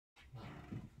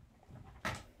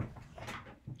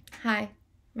Hi,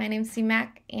 my name's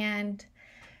CMAC, and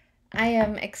I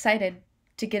am excited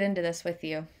to get into this with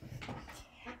you.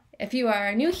 If you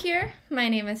are new here, my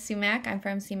name is CMAC. I'm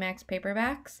from CMAC's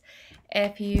Paperbacks.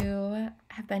 If you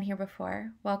have been here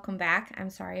before, welcome back. I'm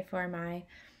sorry for my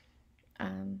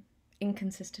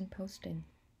inconsistent posting.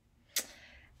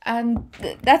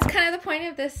 That's kind of the point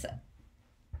of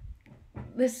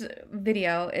this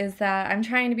video, is that I'm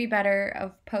trying to be better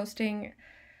of posting.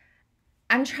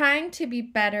 I'm trying to be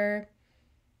better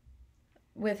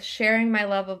with sharing my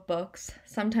love of books.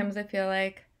 Sometimes I feel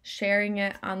like sharing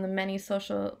it on the many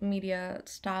social media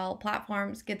style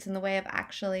platforms gets in the way of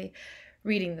actually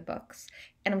reading the books.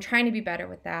 And I'm trying to be better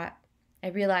with that. I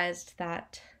realized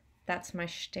that that's my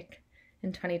shtick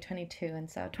in 2022. And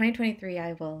so 2023,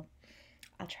 I'll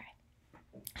try.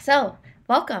 So,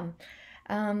 welcome.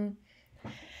 I'm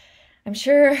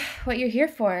sure what you're here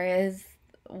for is,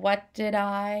 what did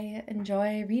I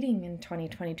enjoy reading in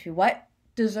 2022? What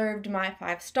deserved my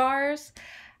 5 stars?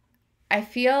 I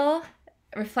feel,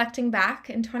 reflecting back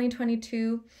in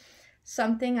 2022,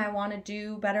 something I want to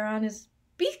do better on is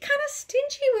be kind of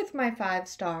stingy with my 5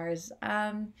 stars.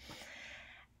 I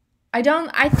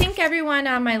think everyone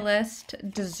on my list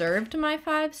deserved my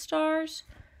 5 stars,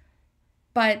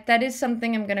 but that is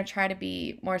something I'm going to try to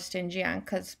be more stingy on,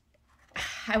 because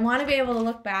I want to be able to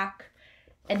look back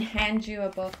and hand you a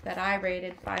book that I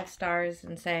rated 5 stars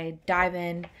and say, dive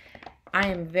in. I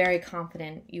am very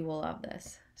confident you will love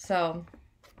this. So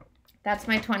that's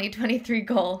my 2023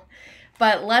 goal.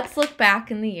 But let's look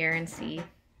back in the year and see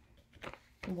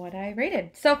what I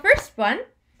rated. So first one,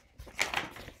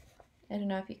 I don't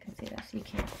know if you can see this. You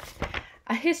can't.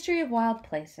 A History of Wild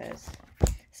Places.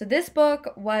 So this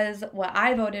book was what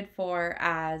I voted for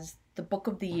as the book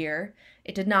of the year.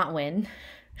 It did not win.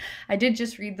 I did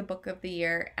just read the book of the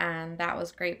year, and that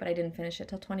was great, but I didn't finish it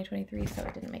till 2023, so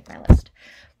it didn't make my list.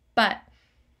 But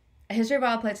A History of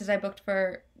Wild Places I booked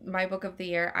for my book of the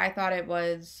year. I thought it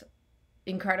was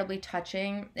incredibly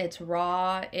touching. It's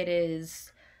raw.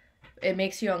 It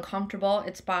makes you uncomfortable.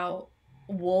 It's about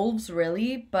wolves,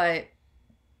 really, but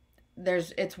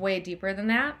it's way deeper than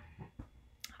that.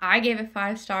 I gave it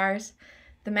 5 stars.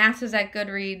 The masses at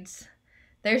Goodreads,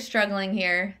 they're struggling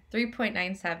here.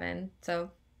 3.97.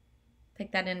 So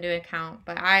take that into account.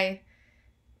 But I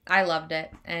loved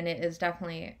it, and it is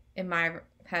definitely, in my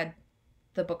head,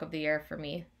 the book of the year for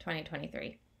me,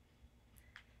 2023.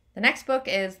 The next book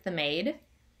is The Maid.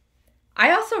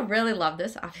 I also really love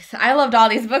this. Obviously, I loved all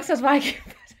these books. That's why I gave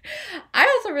it. I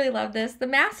also really love this. The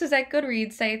masses at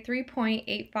Goodreads say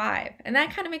 3.85, and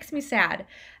that kind of makes me sad.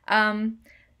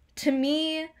 To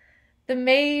me, The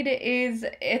Maid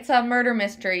it's a murder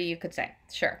mystery, you could say,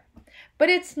 sure. But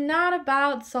it's not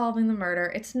about solving the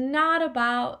murder. It's not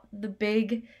about the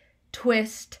big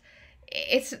twist.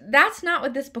 That's not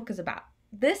what this book is about.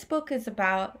 This book is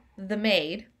about the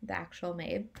maid, the actual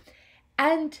maid,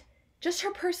 and just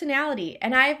her personality.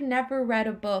 And I've never read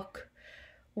a book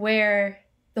where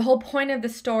the whole point of the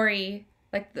story,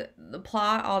 like the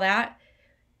plot, all that,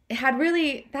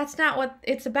 that's not what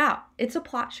it's about. It's a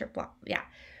plot, sure, plot, yeah.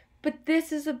 But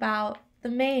this is about the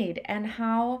maid and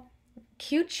how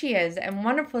cute she is and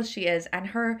wonderful she is, and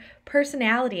her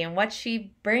personality and what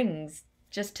she brings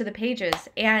just to the pages.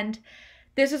 And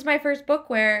this was my first book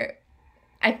where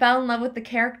I fell in love with the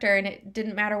character, and it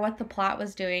didn't matter what the plot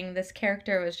was doing. This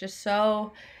character was just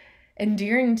so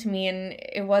endearing to me, and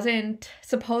it wasn't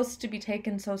supposed to be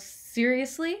taken so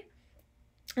seriously.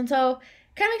 And so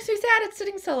it kind of makes me sad it's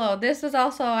sitting so low. This was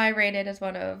also, I rated as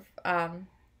one of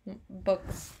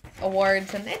books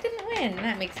awards, and it didn't win.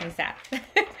 That makes me sad.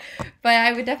 But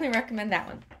I would definitely recommend that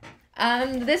one.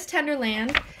 This Tender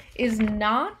Land was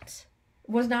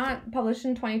not published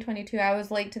in 2022. I was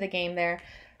late to the game there.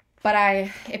 But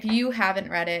if you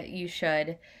haven't read it, you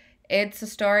should. It's a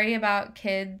story about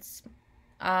kids.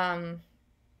 There's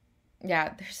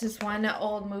this one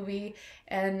old movie,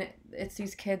 and it's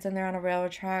these kids, and they're on a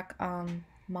railroad track.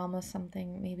 Mama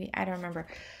something, maybe. I don't remember.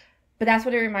 But that's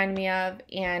what it reminded me of,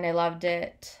 and I loved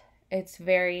it. It's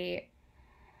very,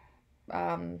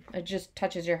 it just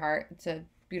touches your heart. It's a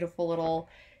beautiful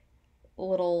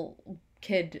little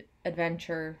kid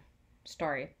adventure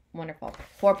story. Wonderful.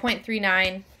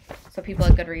 4.39, so people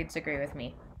at Goodreads agree with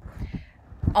me.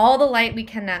 All the Light We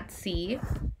Cannot See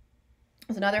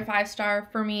was another 5-star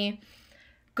for me.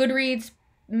 Goodreads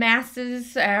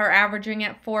masses are averaging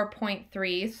at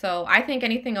 4.3, so I think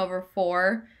anything over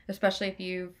 4, especially if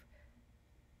you've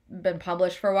been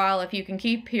published for a while, if you can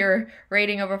keep your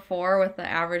rating over 4 with the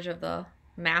average of the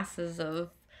masses of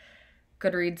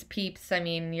Goodreads peeps, I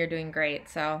mean, you're doing great.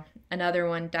 So another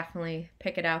one, definitely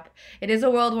pick it up. It is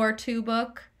a World War II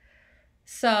book,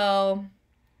 So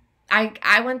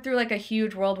I went through like a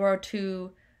huge World War II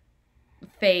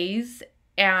phase,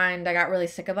 and I got really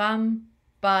sick of them.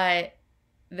 But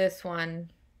this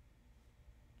one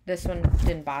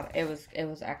didn't bother. It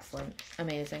was excellent,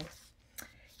 amazing.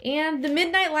 And The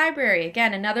Midnight Library,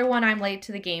 again, another one I'm late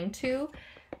to the game to.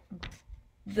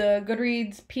 The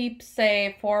Goodreads peeps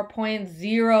say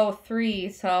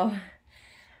 4.03, so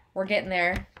we're getting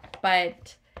there.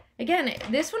 But again,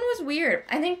 this one was weird.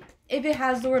 I think if it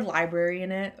has the word library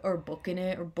in it, or book in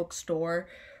it, or bookstore,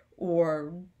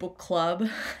 or book club,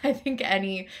 I think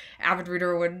any avid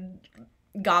reader would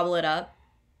gobble it up.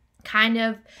 Kind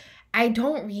of, I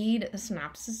don't read the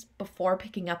synopsis before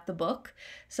picking up the book,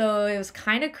 so it was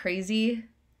kind of crazy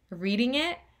reading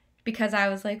it because I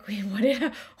was like, wait, what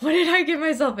did I get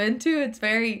myself into? It's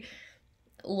very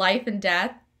life and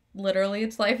death. Literally,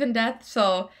 it's life and death.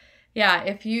 So, yeah,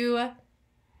 if you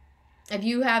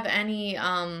have any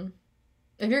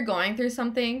if you're going through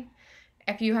something,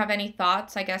 if you have any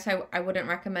thoughts, I guess I wouldn't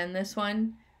recommend this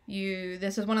one.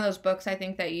 This is one of those books I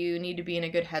think that you need to be in a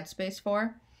good headspace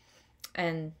for.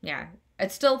 And yeah,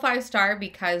 it's still 5-star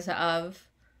because of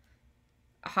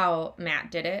how Matt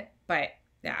did it. But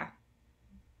yeah,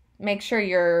 make sure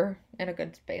you're in a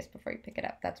good space before you pick it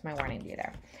up. That's my warning to you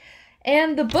there.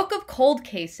 And The Book of Cold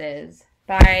Cases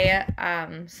by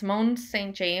Simone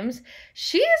St. James.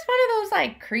 She is one of those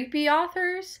like creepy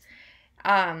authors.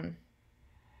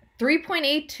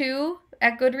 3.82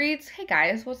 at Goodreads. Hey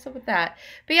guys, what's up with that?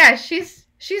 But yeah, she's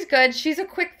good. She's a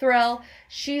quick thrill.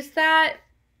 She's that.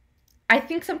 I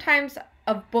think sometimes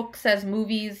of books as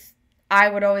movies, I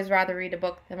would always rather read a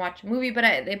book than watch a movie. But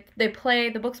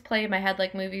the books play in my head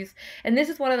like movies. And this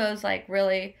is one of those like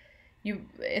really.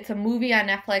 It's a movie on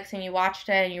Netflix and you watched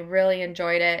it and you really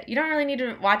enjoyed it. You don't really need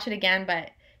to watch it again,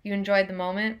 but you enjoyed the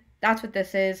moment. That's what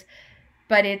this is.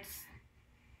 But it's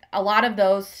a lot of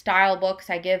those style books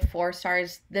I give 4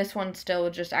 stars. This one still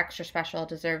just extra special,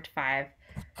 deserved 5.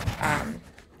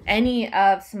 Any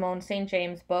of Simone St.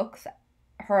 James' books,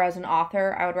 her as an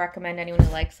author, I would recommend anyone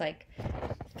who likes like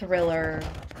thriller,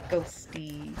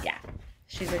 ghosty. Yeah,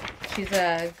 she's a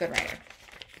good writer.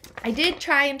 I did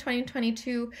try in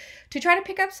 2022 to try to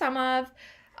pick up some of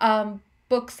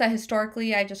books that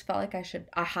historically I just felt like I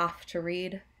have to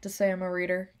read to say I'm a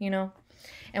reader, you know.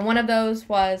 And one of those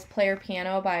was Player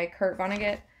Piano by Kurt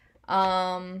Vonnegut.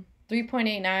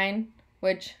 3.89,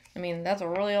 which, I mean, that's a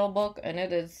really old book, and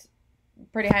it is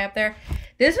pretty high up there.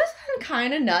 This was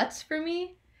kind of nuts for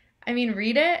me. I mean,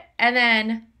 read it, and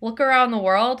then look around the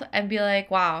world and be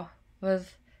like, wow,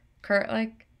 was Kurt,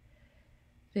 like,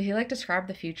 did he, like, describe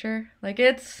the future? Like,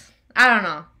 I don't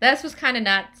know. This was kind of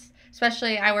nuts,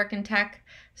 especially I work in tech,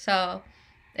 so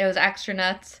it was extra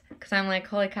nuts, because I'm like,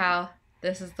 holy cow,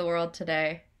 this is the world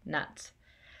today. Nuts.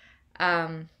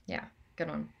 Yeah, good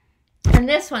one. And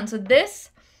this one, so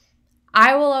this,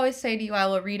 I will always say to you, I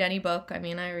will read any book. I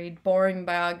mean, I read boring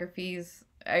biographies.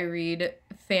 I read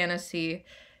fantasy,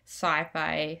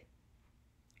 sci-fi,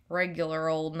 regular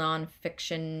old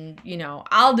nonfiction, you know,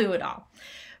 I'll do it all.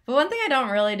 But one thing I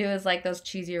don't really do is like those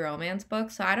cheesy romance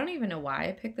books, so I don't even know why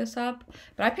I picked this up.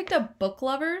 But I picked up Book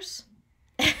Lovers,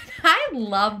 and I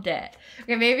loved it.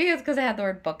 Okay, maybe it's because I had the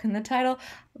word book in the title,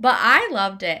 but I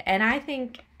loved it, and I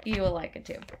think you will like it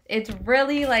too. It's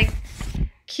really like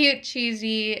cute,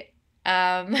 cheesy.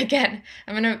 Again,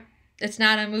 it's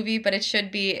not a movie, but it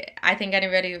should be. I think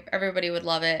everybody would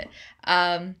love it.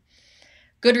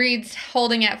 Goodreads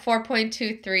holding at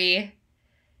 4.23.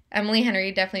 Emily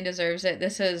Henry definitely deserves it.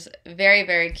 This is very,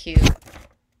 very cute.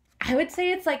 I would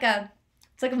say it's like a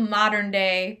modern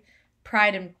day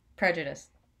Pride and Prejudice.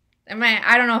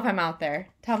 I don't know if I'm out there.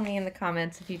 Tell me in the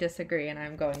comments if you disagree and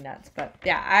I'm going nuts. But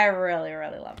yeah, I really,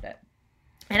 really loved it.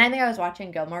 And I think I was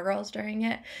watching Gilmore Girls during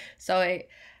it. So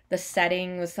the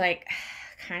setting was like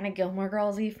kind of Gilmore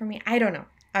Girls-y for me. I don't know.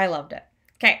 I loved it.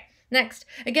 Okay, next.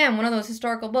 Again, one of those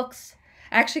historical books.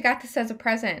 I actually got this as a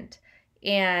present.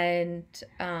 And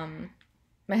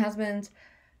my husband's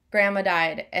grandma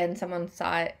died, and someone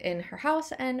saw it in her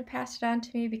house and passed it on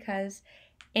to me because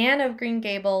Anne of Green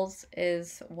Gables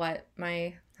is what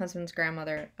my husband's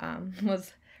grandmother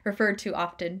was referred to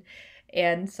often.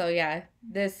 And so yeah,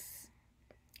 this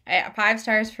 5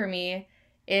 stars for me.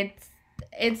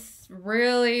 It's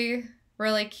really,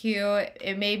 really cute.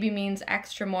 It maybe means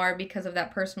extra more because of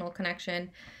that personal connection.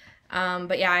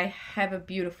 But yeah, I have a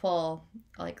beautiful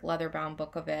like leather-bound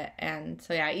book of it, and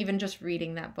so yeah, even just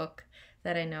reading that book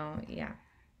that I know, yeah.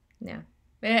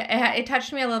 It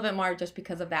touched me a little bit more just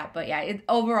because of that, but yeah,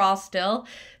 overall still,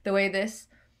 the way this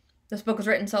book was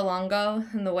written so long ago,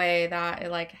 and the way that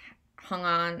it like hung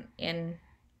on, and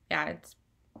yeah, it's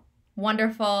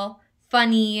wonderful,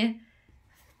 funny.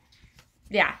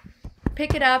 Yeah,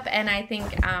 pick it up. And I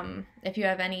think if you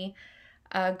have any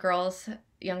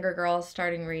younger girls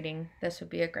starting reading, this would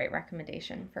be a great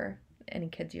recommendation for any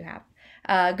kids you have.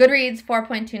 Goodreads,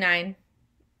 4.29.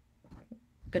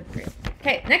 Good for you.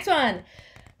 Okay, next one.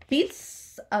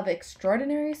 Feats of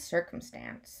Extraordinary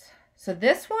Circumstance. So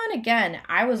this one, again,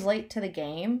 I was late to the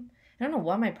game. I don't know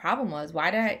what my problem was. Why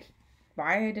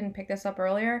I didn't pick this up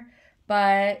earlier.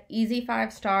 But easy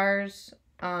 5 stars.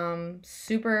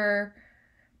 Super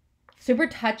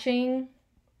touching.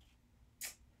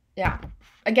 Yeah.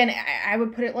 Again, I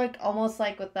would put it like almost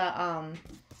like with the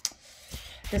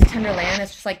This Tender Land.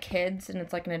 It's just like kids, and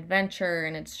it's like an adventure,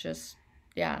 and it's just,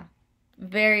 yeah,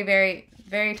 very, very,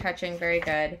 very touching, very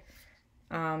good.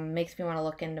 Makes me want to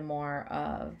look into more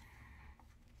of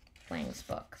Flang's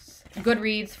books.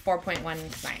 Goodreads,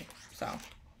 4.19. So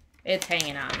it's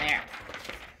hanging on there.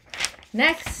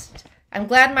 Next, I'm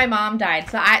glad my mom died.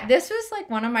 So this was like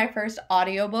one of my first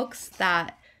audiobooks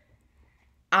that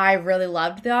I really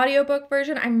loved the audiobook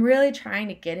version. I'm really trying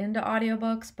to get into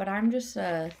audiobooks, but I'm just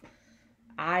a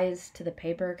eyes to the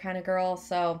paper kind of girl.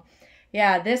 So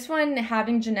yeah, this one,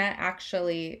 having Jeanette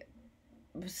actually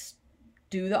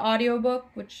do the audiobook,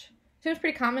 which seems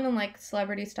pretty common in like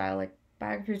celebrity style like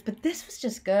biographies, but this was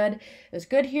just good. It was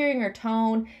good hearing her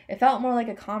tone. It felt more like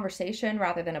a conversation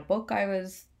rather than a book I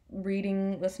was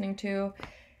listening to.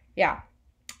 Yeah.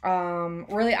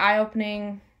 Really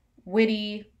eye-opening,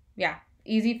 witty. Yeah.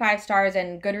 Easy 5 stars,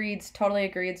 and Goodreads totally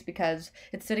agrees because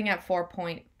it's sitting at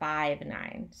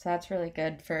 4.59. So that's really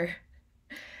good for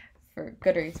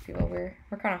Goodreads people. We're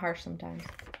kind of harsh sometimes.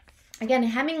 Again,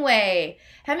 Hemingway.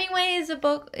 Hemingway is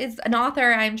an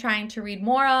author I'm trying to read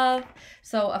more of.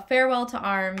 So A Farewell to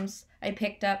Arms I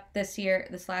picked up this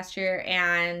last year,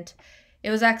 and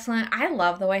it was excellent. I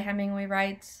love the way Hemingway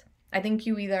writes. I think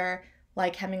you either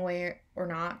like Hemingway or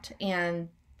not, and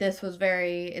this was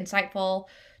very insightful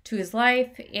to his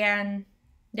life, and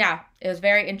yeah, it was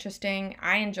very interesting.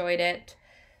 I enjoyed it.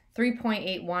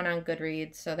 3.81 on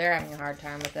Goodreads, so they're having a hard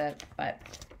time with it, but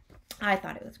I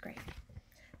thought it was great.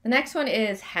 The next one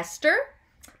is Hester.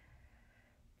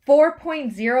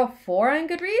 4.04 on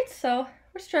Goodreads, so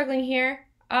we're struggling here.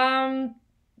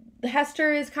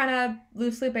 Hester is kind of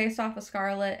loosely based off of the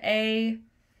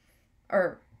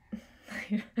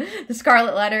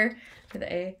Scarlet Letter with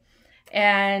A.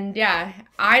 And yeah,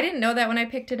 I didn't know that when I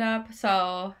picked it up,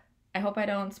 so I hope I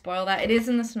don't spoil that. It is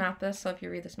in the synopsis, so if you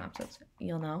read the synopsis,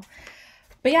 you'll know.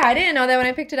 But yeah, I didn't know that when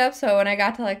I picked it up, so when I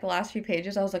got to like the last few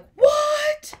pages, I was like,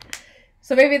 what?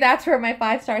 So maybe that's where my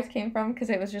 5 stars came from, because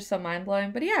it was just so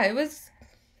mind-blowing. But yeah, it was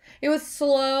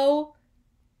slow,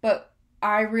 but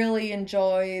I really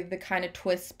enjoy the kind of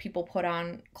twists people put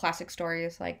on classic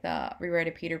stories, like the rewrite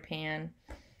of Peter Pan,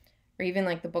 or even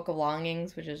like the Book of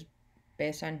Longings, which is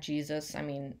based on Jesus. I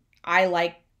mean, I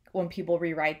like when people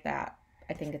rewrite that.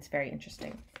 I think it's very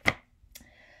interesting.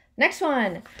 Next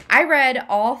one. I read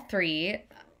all 3,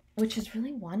 which is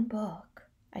really one book.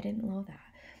 I didn't know that.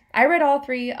 I read all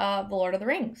 3 of The Lord of the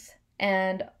Rings,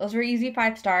 and those were easy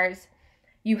 5 stars.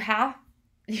 You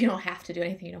don't have to do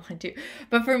anything you don't want to.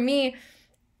 But for me,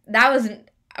 that was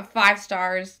 5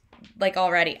 stars, like,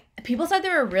 already. People said they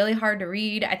were really hard to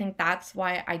read. I think that's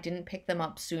why I didn't pick them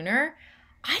up sooner.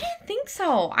 I didn't think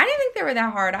so. I didn't think they were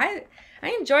that hard. I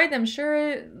enjoyed them.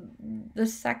 Sure, the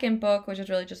second book, which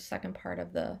is really just the second part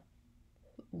of the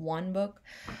one book,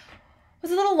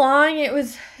 was a little long.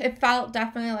 It felt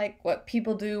definitely like what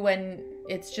people do when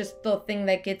it's just the thing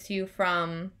that gets you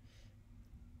from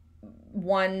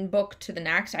one book to the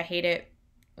next. I hate it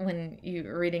when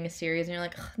you're reading a series and you're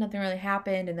like, nothing really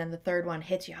happened, and then the third one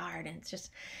hits you hard, and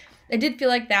it did feel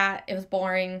like that. It was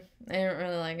boring. I didn't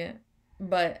really like it,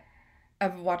 but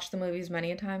I've watched the movies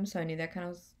many a time, so I knew that kind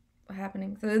of was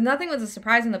happening. So nothing was a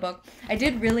surprise in the book. I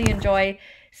did really enjoy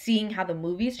seeing how the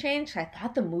movies changed. I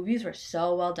thought the movies were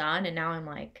so well done, and now I'm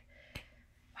like,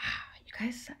 wow, you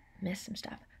guys missed some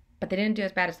stuff. But they didn't do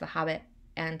as bad as The Hobbit,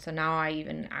 and so now I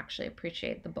even actually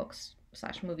appreciate the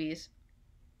books/movies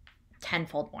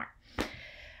tenfold more.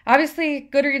 Obviously,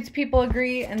 Goodreads people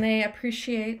agree, and they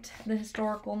appreciate the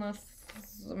historicalness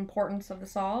importance of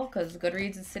this all, because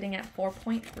Goodreads is sitting at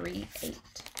 4.38.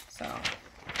 So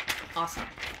awesome.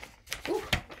 Ooh,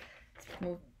 let's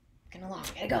move along.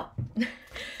 Gotta go.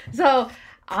 So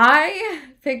I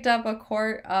picked up a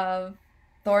quart of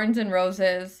Thorns and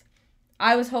Roses.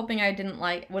 I was hoping I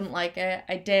wouldn't like it.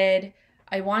 I did.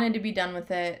 I wanted to be done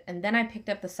with it, and then I picked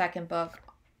up the second book.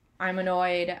 I'm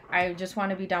annoyed. I just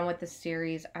want to be done with this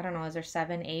series. I don't know, is there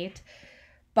 7, 8?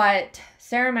 But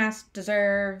Sarah Maas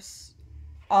deserves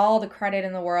all the credit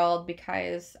in the world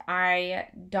because I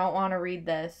don't want to read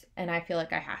this and I feel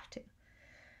like I have to.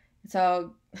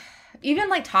 So even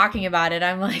like talking about it,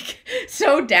 I'm like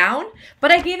so down,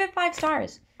 but I gave it 5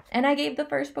 stars and I gave the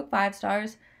first book 5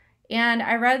 stars and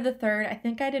I read the third. I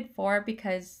think I did 4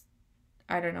 because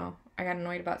I don't know. I got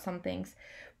annoyed about some things,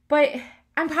 but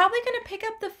I'm probably going to pick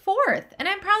up the 4th and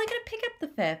I'm probably going to pick up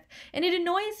the 5th. And it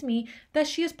annoys me that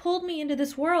she has pulled me into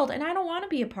this world and I don't want to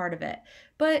be a part of it,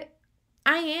 but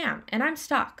I am and I'm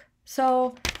stuck.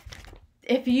 So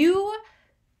if you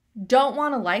don't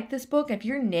want to like this book, if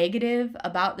you're negative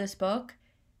about this book,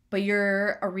 but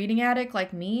you're a reading addict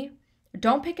like me,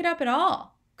 don't pick it up at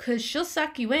all because she'll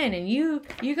suck you in and you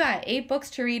got 8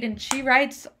 books to read and she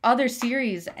writes other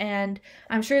series and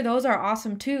I'm sure those are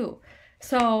awesome too.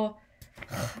 So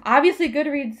obviously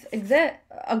Goodreads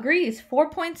agrees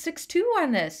 4.62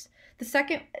 on this. The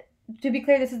second, to be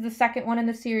clear, this is the second one in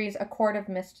the series, A Court of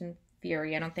Mist and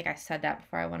Fury. I don't think I said that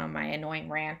before I went on my annoying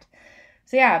rant.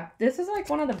 So yeah, this is like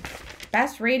one of the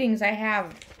best ratings I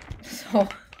have. So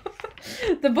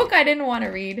the book I didn't want to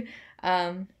read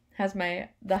has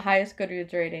the highest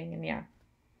Goodreads rating, and yeah.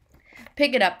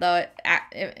 Pick it up though.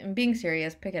 Being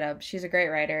serious, pick it up. She's a great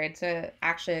writer. It's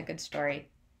actually a good story.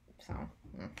 So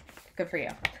good for you.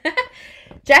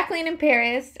 Jacqueline in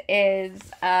Paris is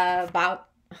about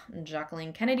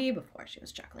Jacqueline Kennedy before she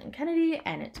was Jacqueline Kennedy,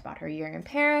 and it's about her year in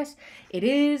Paris. It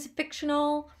is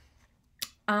fictional.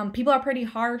 People are pretty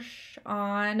harsh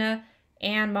on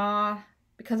Anne Ma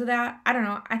because of that. I don't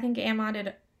know. I think Anne Ma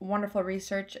did wonderful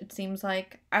research. It seems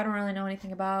like I don't really know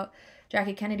anything about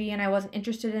Jackie Kennedy, and I wasn't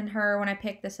interested in her when I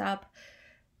picked this up.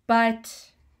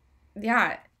 But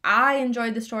yeah, I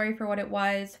enjoyed the story for what it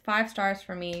was. 5 stars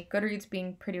for me. Goodreads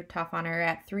being pretty tough on her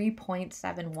at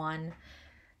 3.71.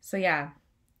 So yeah,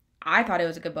 I thought it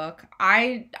was a good book.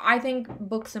 I think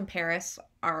books in Paris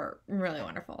are really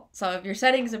wonderful. So if your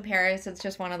setting's in Paris, it's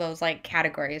just one of those like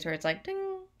categories where it's like,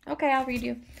 ding, okay, I'll read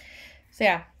you. So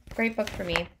yeah, great book for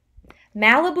me.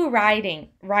 Malibu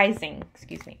Rising,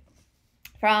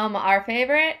 from our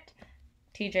favorite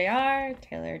TJR,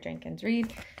 Taylor Jenkins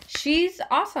Reid. She's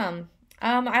awesome.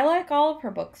 I like all of her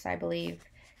books, I believe.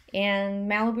 And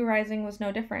Malibu Rising was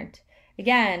no different.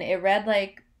 Again, it read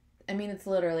like, I mean, it's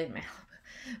literally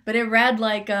Malibu, but it read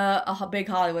like a big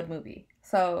Hollywood movie.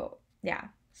 So yeah,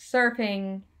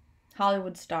 surfing,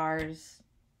 Hollywood stars,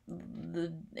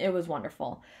 it was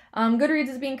wonderful. Goodreads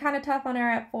is being kind of tough on her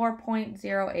at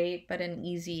 4.08, but an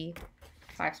easy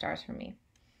 5 stars for me.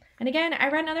 And again, I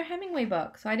read another Hemingway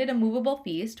book. So I did A Moveable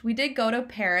Feast. We did go to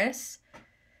Paris,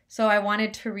 so I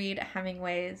wanted to read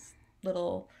Hemingway's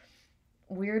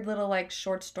weird little like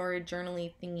short story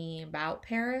journaly thingy about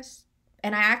Paris.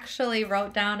 And I actually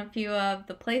wrote down a few of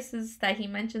the places that he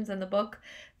mentions in the book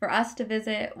for us to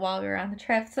visit while we were on the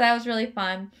trip. So that was really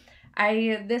fun.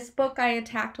 This book I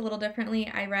attacked a little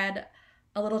differently. I read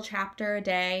a little chapter a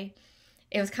day.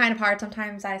 It was kind of hard.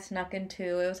 Sometimes I snuck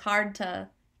into. It was hard to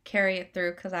carry it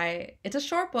through because it's a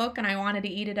short book and I wanted to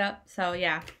eat it up. So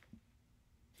yeah.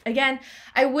 Again,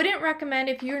 I wouldn't recommend,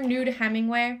 if you're new to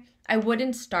Hemingway, I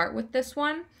wouldn't start with this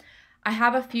one. I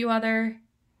have a few other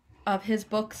of his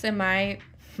books in my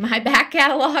back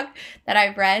catalog that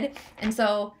I've read, and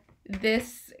so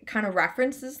this kind of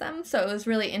references them. So it was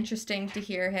really interesting to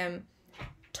hear him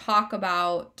talk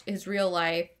about his real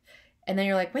life, and then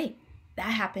you're like, wait, that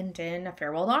happened in A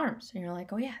Farewell to Arms, and you're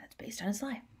like, oh yeah, that's based on his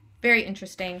life. Very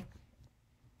interesting.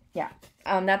 Yeah,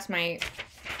 that's my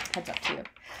heads up to you.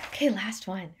 Okay, last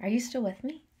one. Are you still with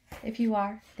me? If you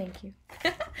are, thank you.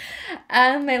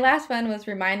 My last one was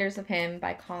Reminders of Him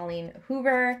by Colleen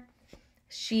Hoover.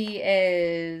 She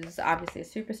is obviously a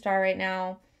superstar right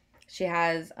now. She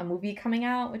has a movie coming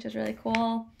out, which is really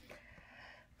cool.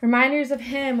 Reminders of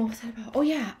Him. What was that about? Oh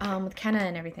yeah, with Kenna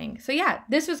and everything. So yeah,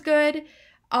 this was good.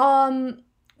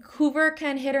 Hoover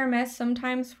can hit or miss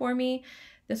sometimes for me.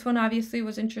 This one obviously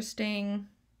was interesting.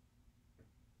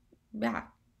 Yeah.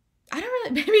 I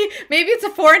don't really, maybe it's a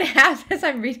 4.5 as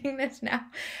I'm reading this now.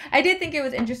 I did think it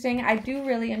was interesting. I do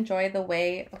really enjoy the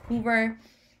way Hoover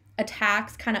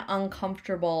attacks kind of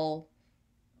uncomfortable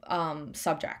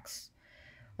subjects.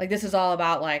 Like this is all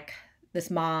about like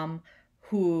this mom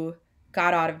who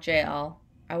got out of jail.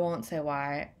 I won't say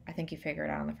why. I think you figure it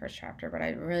out in the first chapter, but I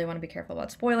really want to be careful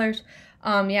about spoilers.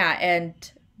 Yeah, and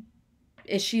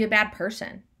is she a bad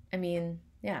person? I mean,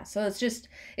 yeah, so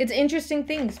it's interesting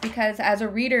things because as a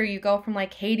reader, you go from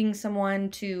like hating someone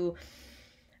to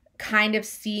kind of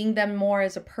seeing them more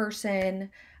as a person.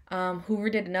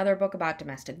 Hoover did another book about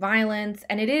domestic violence,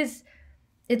 and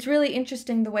it's really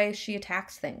interesting the way she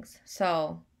attacks things.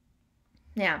 So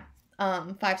yeah,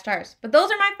 5 stars. But those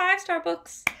are my 5-star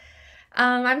books.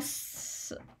 My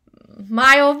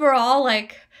overall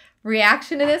like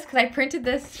reaction to this, because I printed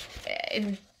this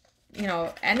in,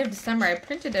 end of December. I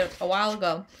printed it a while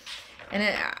ago, and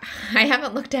I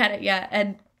haven't looked at it yet,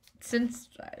 and since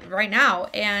right now,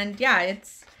 and yeah,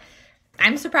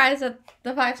 I'm surprised at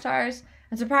the 5 stars.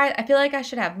 I'm surprised. I feel like I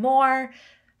should have more.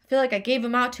 I feel like I gave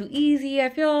them out too easy. I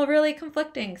feel really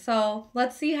conflicting. So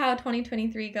let's see how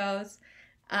 2023 goes.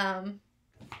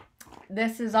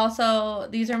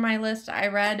 These are my list. I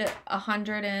read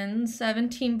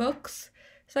 117 books.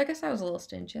 So I guess I was a little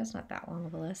stingy. That's not that long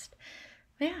of a list.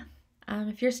 But yeah,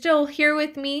 if you're still here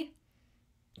with me,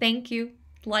 thank you.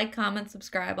 Like, comment,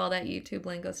 subscribe, all that YouTube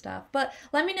lingo stuff. But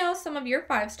let me know some of your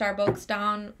 5-star books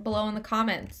down below in the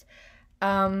comments.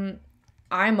 I'm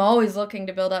always looking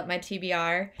to build up my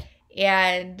TBR,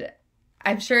 and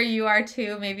I'm sure you are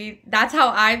too. Maybe that's how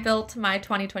I built my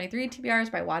 2023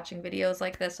 TBRs, by watching videos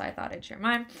like this. So I thought I'd share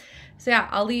mine. So yeah,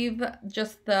 I'll leave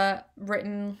just the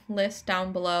written list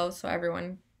down below, so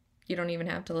everyone, you don't even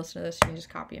have to listen to this. You can just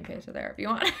copy and paste it there if you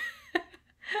want.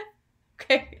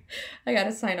 Okay, I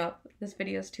gotta sign off. This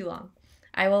video is too long.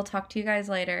 I will talk to you guys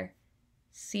later.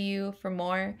 See you for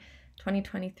more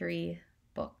 2023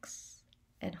 books,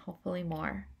 and hopefully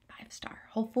more 5-star.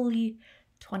 Hopefully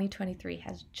 2023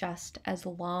 has just as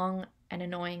long and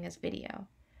annoying as video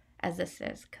as this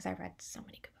is, because I read so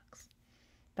many good books.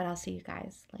 But I'll see you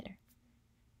guys later.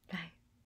 Bye.